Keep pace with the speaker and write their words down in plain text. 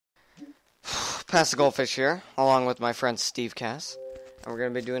Pass the Goldfish here, along with my friend Steve Cass, and we're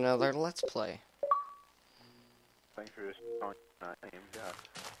going to be doing another Let's Play. Thanks for calling my name,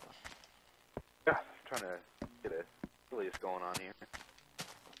 yeah. I'm trying to get a silliest going on here.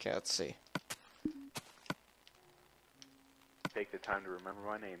 Okay, let's see. Take the time to remember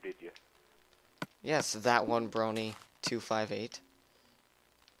my name, did you? Yes, that one Brony 258.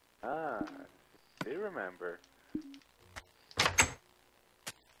 Ah, do remember.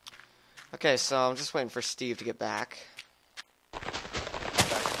 Okay, so I'm just waiting for Steve to get back.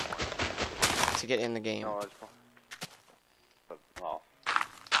 To get in the game. No, well,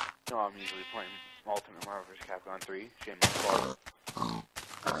 no, I'm usually playing Ultimate Marvel vs. Capcom 3. Shameless plug.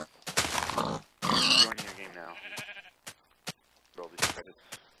 Joining your game now. Roll these credits.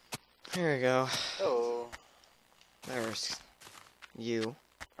 Here we go. Oh. There's you.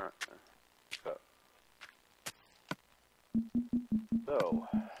 So.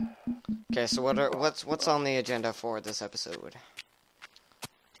 Okay, so what's on the agenda for this episode?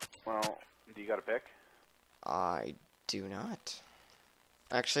 Well, do you got a pick? I do not.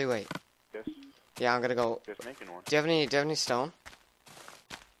 Actually, wait. Just. Yeah, I'm gonna go. Just making one. Do you have any stone?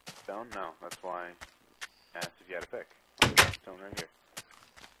 Stone? No, that's why I asked if you had a pick. Stone right here.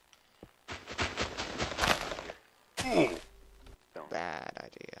 Stone. Bad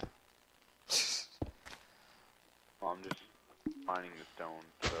idea. Well, I'm just finding the stone,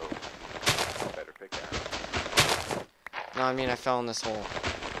 so I better pick that. No, I mean I fell in this hole.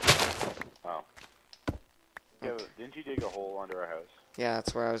 Oh. Yeah, Okay. didn't you dig a hole under our house? Yeah,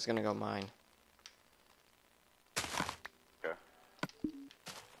 that's where I was gonna go mine. Okay.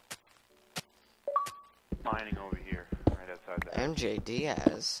 Mining over here, right outside the house. MJ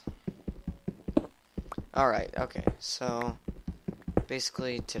Diaz. Alright, okay, so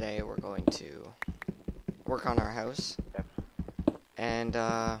basically today we're going to work on our house. Yep. And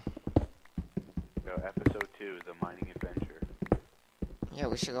So episode 2 is a mining adventure. yeah,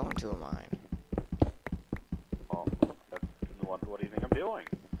 we should go into a mine. Well, that's what do you think I'm doing?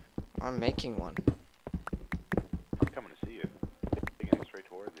 I'm making one. I'm coming to see you. Taking it straight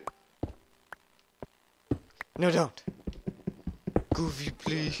towards you. No, don't. Goofy,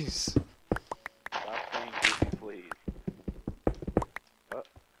 please. Stop saying goofy, please.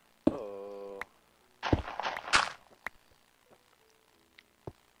 Uh-oh.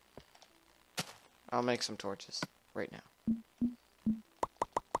 I'll make some torches right now.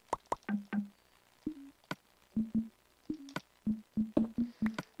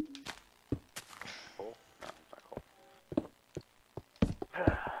 Coal? No, it's not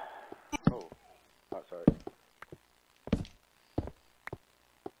coal. Oh, sorry.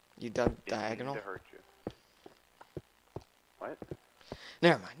 You dug Didn't mean diagonal? to hurt you. What?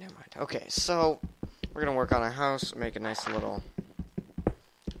 Never mind. Okay, so we're gonna work on our house, make a nice little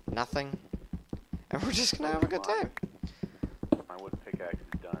nothing, and we're just gonna have a good time. My wood pickaxe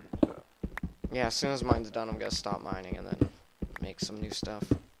is done, so Yeah, as soon as mine's done, I'm gonna stop mining and then make some new stuff.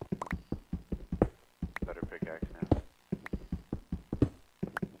 better pickaxe now.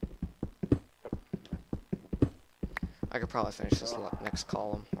 I could probably finish this next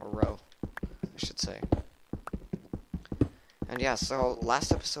column, or row, I should say. And yeah, so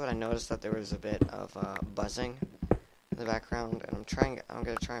last episode I noticed that there was a bit of buzzing in the background, and I'm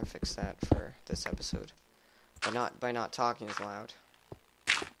gonna try and fix that for this episode. By not talking as loud.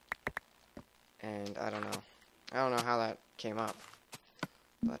 And I don't know how that came up.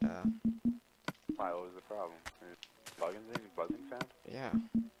 But Why, what was the problem? Buzzing sound? yeah.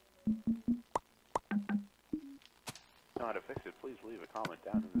 Know how to fix it, please leave a comment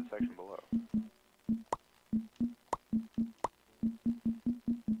down in the section below.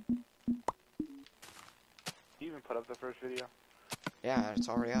 You even put up the first video? Yeah, it's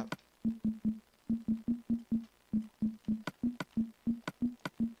already up.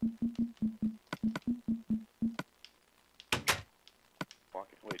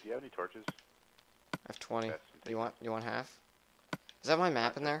 Wait, do you have any torches? I have 20. Yes. You want half? Is that my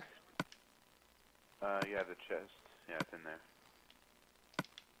map in there? Yeah, the chest. Yeah, it's in there.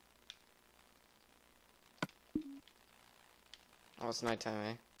 Oh, it's nighttime,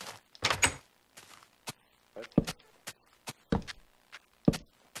 eh? What?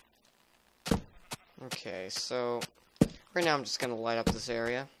 Okay, so right now I'm just gonna light up this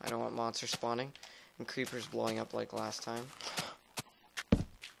area. I don't want monsters spawning and creepers blowing up like last time.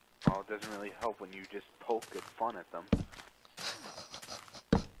 Well, it doesn't really help when you just poke at fun at them.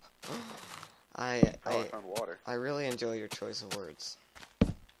 I found water. I really enjoy your choice of words.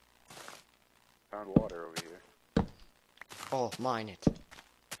 Found water over here. Oh, mine it.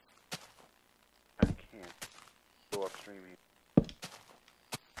 I can't go upstream here.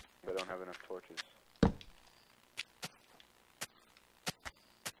 I don't have enough torches.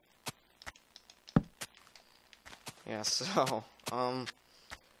 Yeah, so,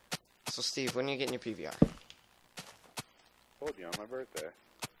 so Steve, when are you getting your PVR? Told you, on my birthday.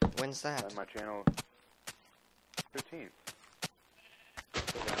 When's that? On my channel, 13th.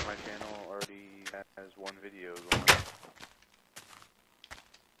 So then my channel already has one video going.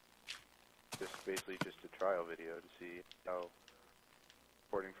 Just basically just a trial video to see how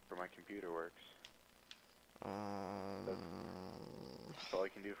recording for my computer works. That's all I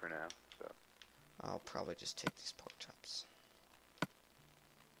can do for now, so. I'll probably just take these pork chops.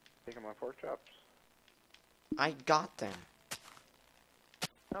 Taking my pork chops? I got them.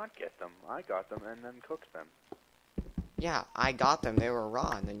 Not get them. I got them and then cooked them. Yeah, I got them. They were raw,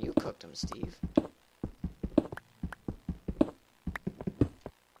 and then you cooked them, Steve.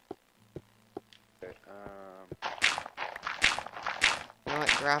 Okay, You know what?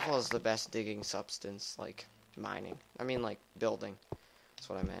 Gravel is the best digging substance, like mining. I mean, like building. That's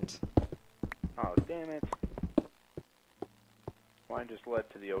what I meant. oh, damn it. Mine just led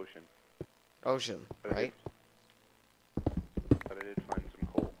to the ocean. Ocean, But right? But I did find some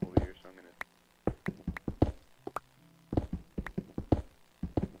coal over here, so I'm gonna...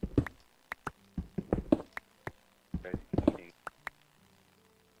 Okay, eating.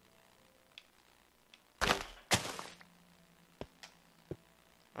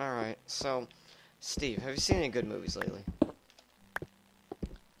 Alright, so, Steve, have you seen any good movies lately?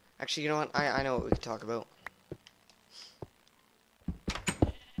 Actually, you know what? I know what we could talk about.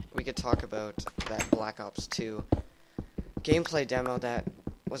 We could talk about that Black Ops 2 gameplay demo that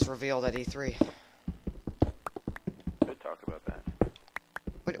was revealed at E3. Could talk about that.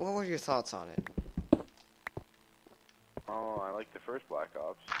 What were your thoughts on it? Oh, I like the first Black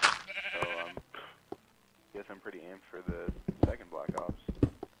Ops. So, guess I'm pretty amped for the second Black Ops.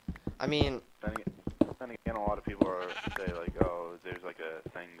 I mean, Then again, a lot of people say, like, oh, there's like a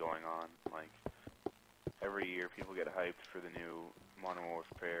thing going on. Like, every year people get hyped for the new Modern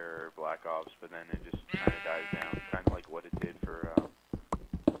Warfare or Black Ops, but then it just kind of dies down. Kind of like what it did for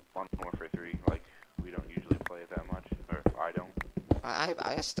Modern Warfare 3. Like, we don't usually play it that much. Or, I don't.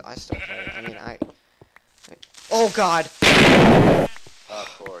 I still play it. I mean, oh God! Of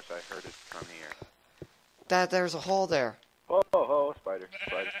course, I heard it from here. There's a hole there. Oh, spider.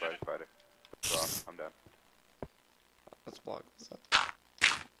 Spider. Well, I'm done. Let's block this up.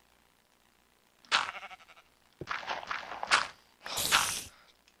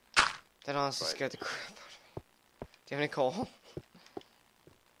 That honestly scared the crap out of me. Do you have any coal?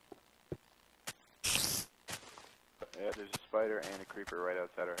 Yeah, there's a spider and a creeper right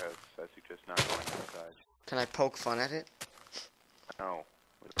outside our house. I suggest not going outside. Can I poke fun at it? No,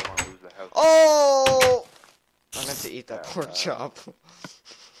 we don't want to lose the house. Oh! I meant to eat that Yeah, pork chop.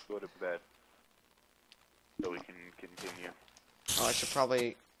 Go to bed. So we can continue. Oh, I should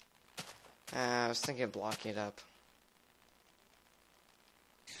probably... I was thinking of blocking it up.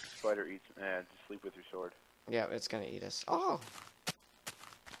 Spider eats, and sleep with your sword. Yeah, it's gonna eat us. Oh!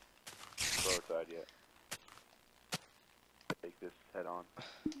 Don't go outside yet. Take this head on.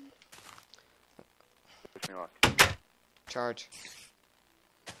 Wish me luck. Charge.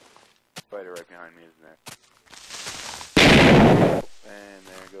 Spider right behind me, isn't there? And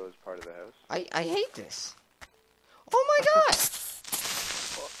there goes part of the house. I hate this. Oh my God!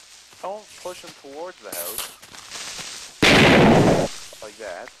 Well, don't push him towards the house. Like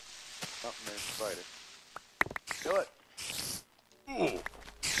that. Oh, and there's a spider. Kill it! Ooh.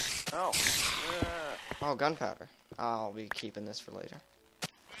 Oh. Yeah. Oh, gunpowder. I'll be keeping this for later.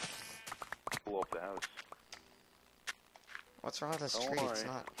 Blow up the house. What's wrong with this Don't tree? It's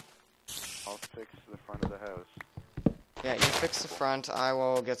worry. not... I'll fix the front of the house. Yeah, you fix the front. I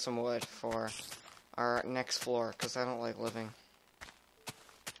will get some wood for our next floor, because I don't like living.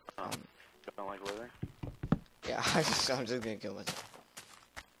 Don't like living? Yeah, I'm just gonna kill it.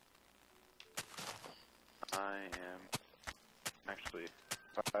 I am... Actually, if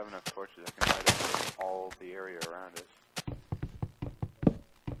I have enough torches, I can light up all the area around us.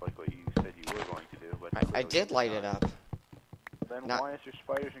 Like what you said you were going to do, but... I did light it up. Then Not- why is there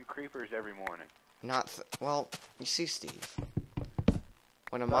spiders and creepers every morning? Well, you see, Steve.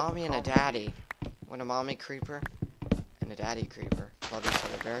 When a That's mommy and a common. daddy... When a mommy creeper and a daddy creeper love each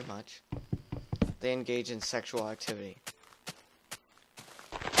other very much, they engage in sexual activity.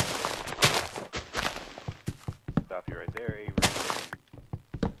 Stop you right there, Avery.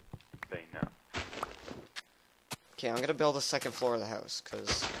 Say no. Okay, I'm gonna build a second floor of the house,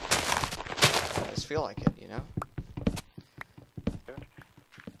 because I just feel like it, you know? Okay.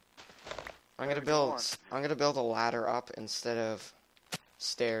 I'm gonna build a ladder up instead of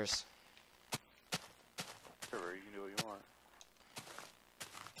stairs. server. You can do what you want.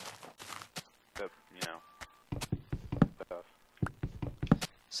 Except, you know, stuff.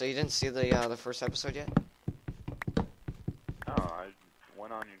 So you didn't see the first episode yet? No, I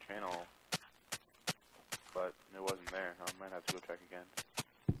went on your channel, but it wasn't there. I might have to go check again.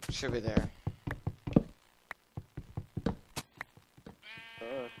 Should be there.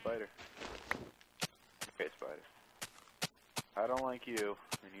 Spider. Okay, Spider. I don't like you,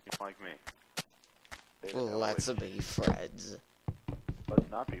 and you don't like me. Let's be friends. Let's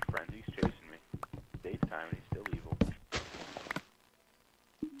not be friends. He's chasing me. Daytime, and he's still evil.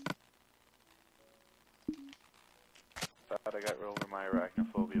 Thought I got over my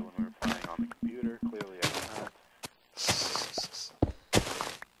arachnophobia when we were playing on the computer. Clearly, I did not.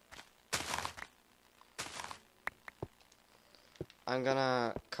 I'm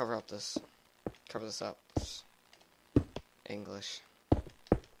gonna cover this up. English.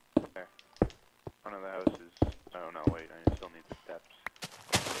 There. One of the houses. Oh no, wait, I still need the steps.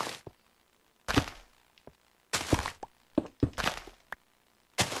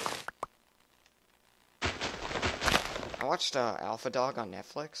 I watched Alpha Dog on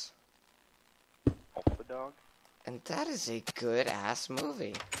Netflix, Alpha Dog? and that is a good ass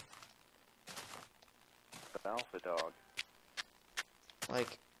movie. The Alpha Dog.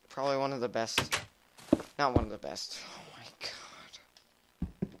 Like, probably one of the best. Not one of the best. Oh my god.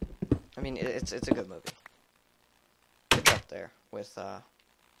 I mean, it's a good movie. It's up there with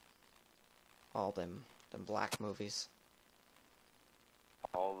all them black movies.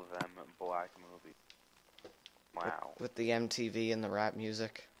 All of them black movies. Wow. With the MTV and the rap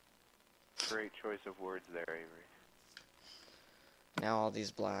music. Great choice of words there, Avery. Now all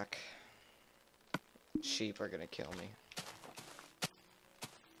these black sheep are gonna kill me.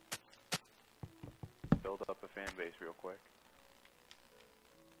 Build up a fan base real quick.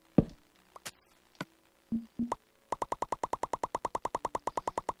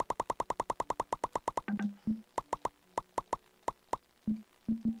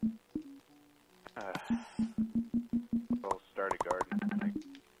 I'll start a garden.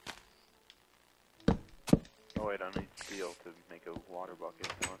 Oh wait, I need steel to make a water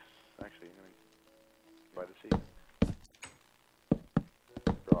bucket. No, it's actually by the sea.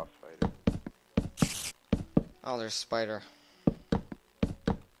 Frost fighter. Oh, there's spider.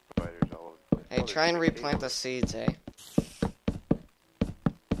 Spiders all over the place. Hey, Oh, try and there's a replant the cable. seeds, eh?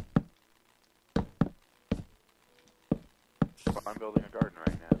 Well, I'm building a garden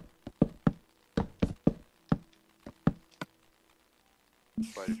right now.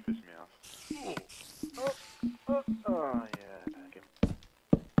 Spiders piss me off. Oh yeah, attack him.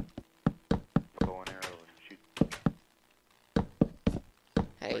 Bow and arrow and shoot.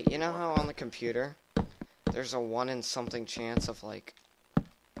 Hey, you know how on the computer there's a 1 in something chance of like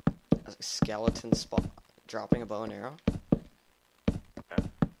a skeleton dropping a bow and arrow? Yeah.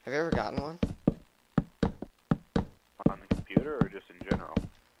 Have you ever gotten one? On the computer or just in general?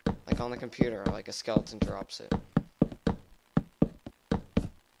 Like on the computer, like a skeleton drops it.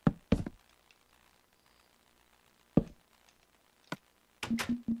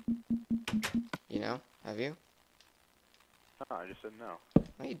 You know? Have you? No, I just said no.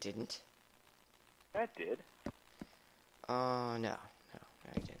 No, you didn't. That did. No, I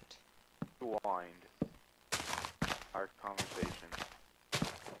didn't. Rewind our conversation.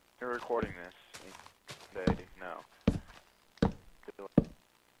 You're recording this. They no.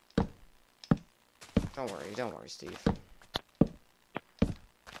 Don't worry, Steve.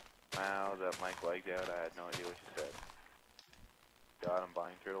 Wow, that mic lagged out. I had no idea what you said. God, I'm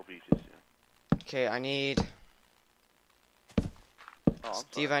buying Turtle Beaches soon. Okay, I need... Oh, I'm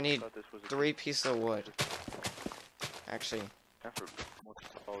Steve, sorry. I need thought this was a 3 pieces of wood. Actually, effort. What's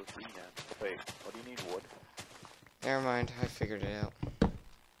all this green at? Wait, what do you need? Wood? never mind. I figured it out.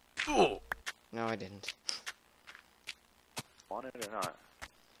 No, I didn't. Want it or not?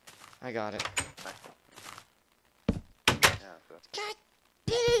 I got it. Yeah, so. God.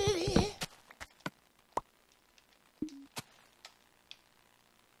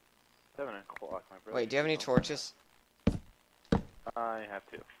 7 o'clock, my brother. Wait, do you have any torches? I have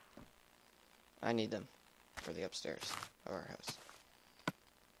 2. I need them for the upstairs of our house.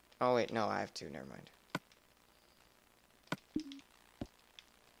 Oh wait, no, I have 2. Never mind.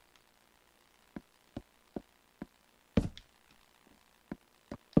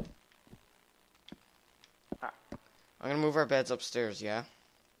 Ah. I'm gonna move our beds upstairs. Yeah.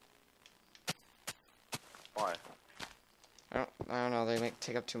 Why? I don't know. They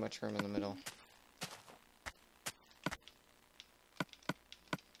take up too much room in the middle.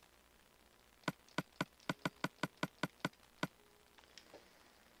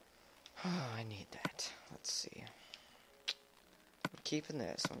 Oh, I need that. let's see. I'm keeping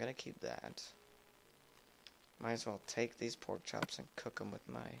this. I'm gonna keep that. Might as well take these pork chops and cook them with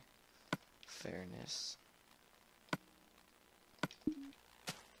my fairness.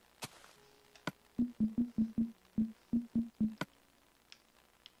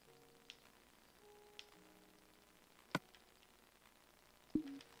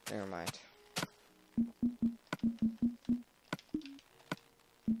 Never mind.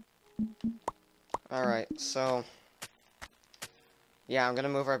 Alright, so... yeah, I'm gonna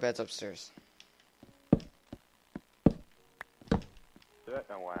move our beds upstairs.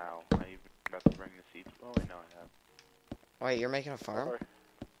 Oh, wow. I even forgot to bring the seats. Oh, wait, no, I have. Wait, you're making a farm? Sorry.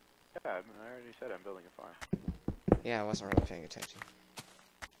 Yeah, I already said I'm building a farm. Yeah, I wasn't really paying attention.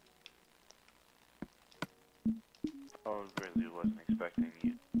 Oh, really wasn't expecting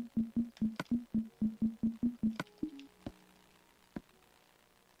you.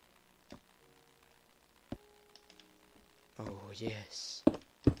 Oh, yes.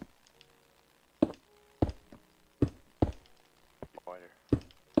 Quieter.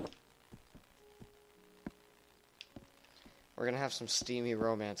 We're gonna have some steamy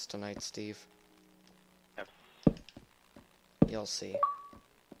romance tonight, Steve. Yep. You'll see.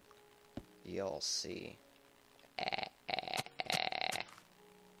 You'll see.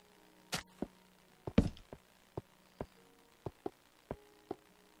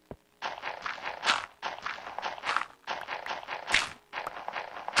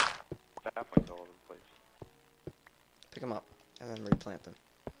 Saplings all over the place. Pick them up, and then replant them.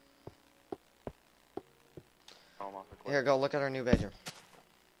 All off the cliff. Here, go look at our new bedroom.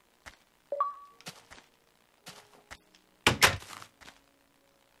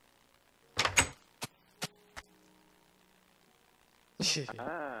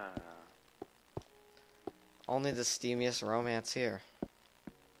 Ah. Only the steamiest romance here.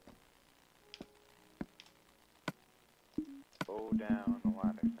 Go down the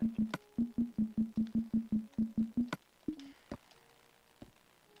ladder, thank you.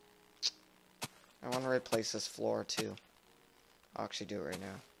 I want to replace this floor, too. I'll actually do it right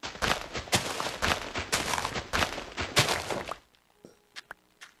now.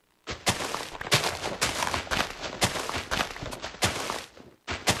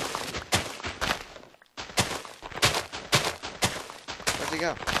 Where'd you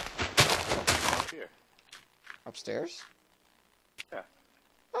go? Up here. Upstairs? Yeah.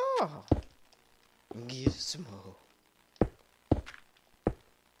 Oh! Gizmo.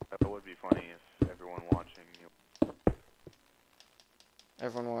 That would be funny if everyone watching knew.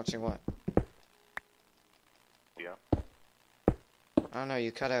 Everyone watching what? Yeah. Oh no,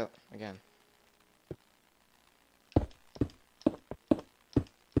 you cut out again.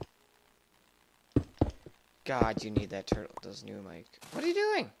 God, you need that turtle. Those new mic. What are you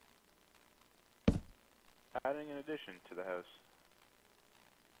doing? Adding an addition to the house.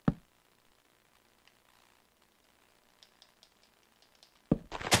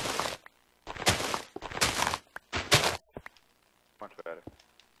 Much better.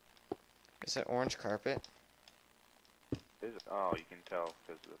 Is it orange carpet? Is it? Oh, you can tell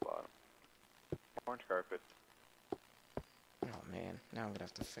because of the bottom. Orange carpet. Oh man, now I'm gonna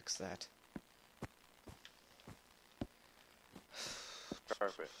have to fix that.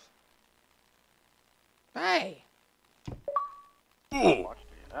 Carpet. Hey! Watch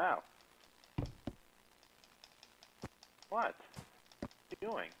me. Ow. What? What are you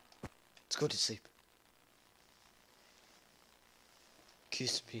doing? Let's go to sleep.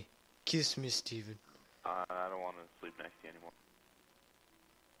 Kiss me. Kiss me, Steven. I don't want to sleep next to you anymore.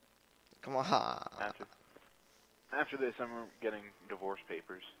 Come on. After this, I'm getting divorce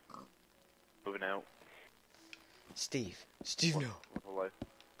papers. Moving out. Steve. Steve, no. With a life.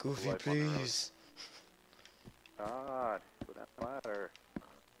 Goofy, life on the road. please. God, go down the ladder.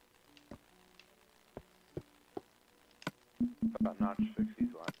 Got notch fix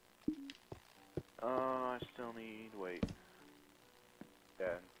these ladders. Oh, I still need wait.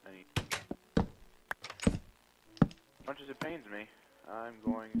 Yeah, I need. As much as it pains me, I'm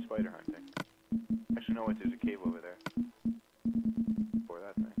going spider hunting. Actually, no, wait, there's a cave over there. For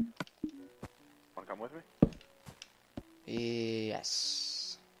that thing. Wanna come with me?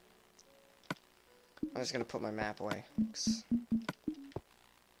 Yes. I'm just gonna put my map away.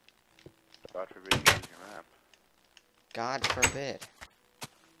 God forbid you use your map. God forbid.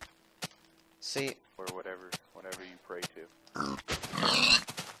 See, Or whatever you pray to.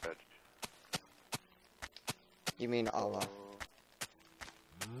 Judge. you mean Allah.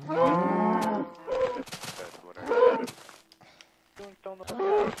 That's whatever. Doing so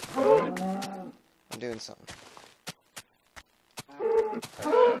nothing. I'm doing something.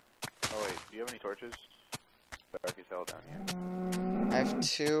 Oh wait, do you have any torches? dark as hell down here. I have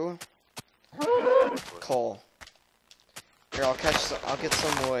 2 coal. Here, I'll get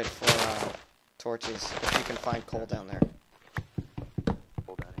some wood for torches if you can find coal down there.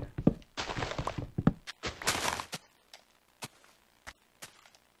 Coal down here.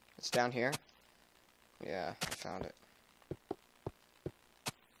 It's down here? Yeah, I found it.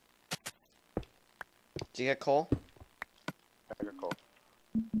 Do you get coal? I got coal.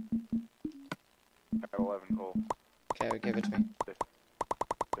 I got 11 coal. Okay, give it to me. 6.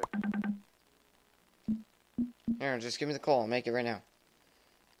 Here, just give me the coal. I'll make it right now.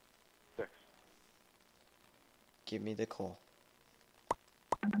 6. Give me the coal.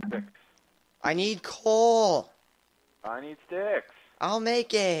 6. I need coal! I need sticks. I'll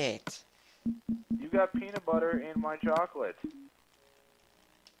make it! You got peanut butter in my chocolate.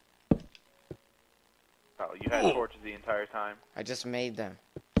 Oh, you had torches the entire time? I just made them.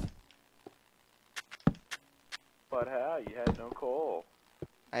 But how? You had no coal.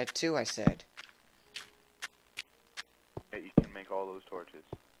 I had 2, I said. Yeah, you can make all those torches.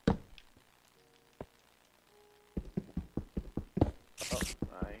 Oh,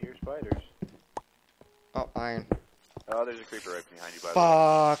 I hear spiders. Oh, iron. Oh, there's a creeper right behind you, by the way.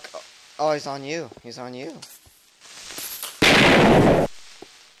 Fuck! Oh, he's on you. He's on you.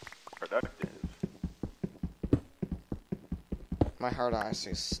 Productive. My heart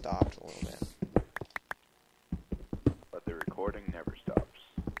actually stopped a little bit. But the recording never stops.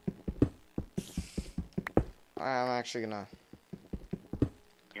 I'm actually gonna...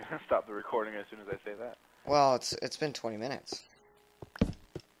 You're gonna stop the recording as soon as I say that? Well, it's been 20 minutes.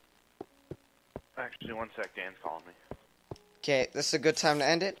 Actually, one sec, Dan's calling me. Okay, this is a good time to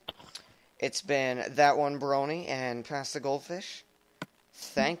end it. It's been That One Brony and Pass the Goldfish.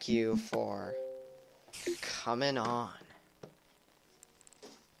 Thank you for coming on.